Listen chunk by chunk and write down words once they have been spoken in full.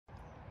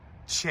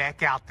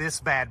Check out this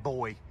bad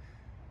boy.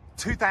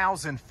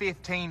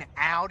 2015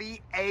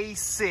 Audi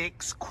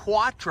A6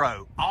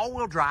 Quattro,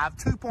 all-wheel drive,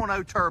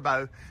 2.0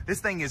 turbo. This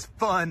thing is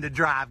fun to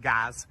drive,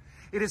 guys.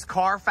 It is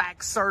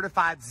Carfax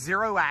certified,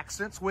 0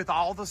 accidents with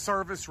all the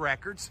service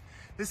records.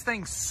 This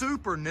thing's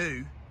super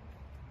new.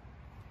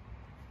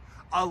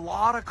 A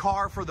lot of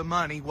car for the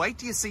money. Wait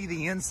till you see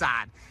the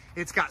inside.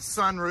 It's got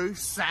sunroof,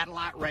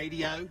 satellite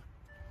radio.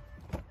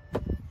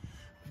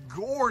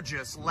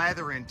 Gorgeous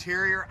leather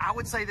interior. I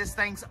would say this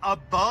thing's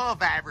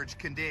above average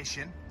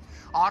condition.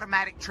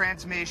 Automatic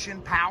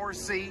transmission, power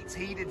seats,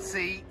 heated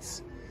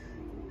seats.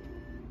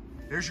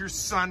 There's your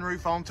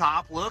sunroof on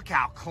top. Look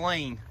how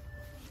clean.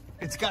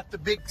 It's got the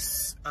big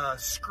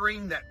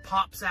screen that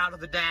pops out of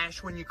the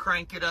dash when you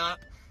crank it up.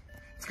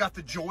 It's got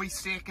the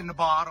joystick in the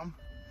bottom.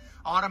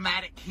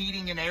 Automatic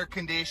heating and air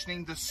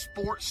conditioning. The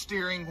sport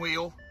steering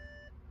wheel.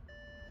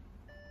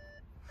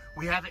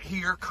 We have it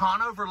here,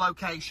 Conover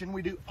location.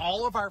 We do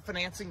all of our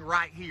financing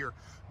right here.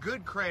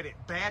 Good credit,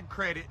 bad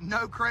credit,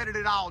 no credit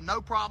at all,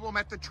 no problem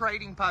at the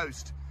trading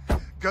post.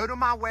 Go to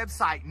my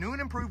website, new and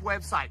improved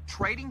website,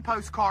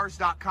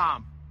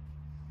 tradingpostcars.com.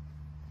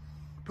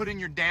 Put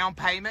in your down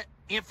payment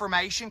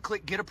information,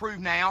 click get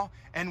approved now,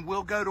 and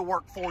we'll go to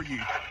work for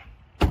you.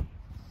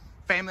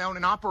 Family owned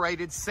and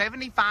operated,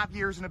 75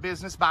 years in the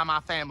business by my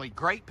family.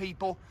 Great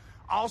people,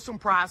 awesome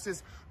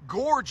prices,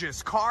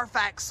 gorgeous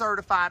Carfax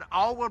certified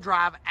all-wheel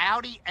drive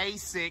Audi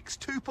A6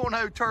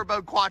 2.0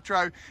 turbo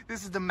quattro.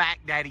 This is the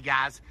Mac Daddy,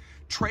 guys.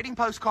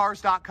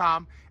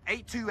 Tradingpostcars.com,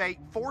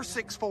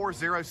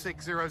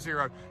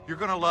 828-464-0600. You're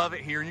going to love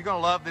it here, and you're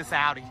going to love this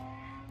Audi.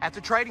 At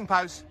the Trading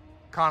Post,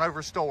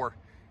 Conover store.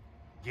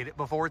 Get it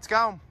before it's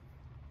gone.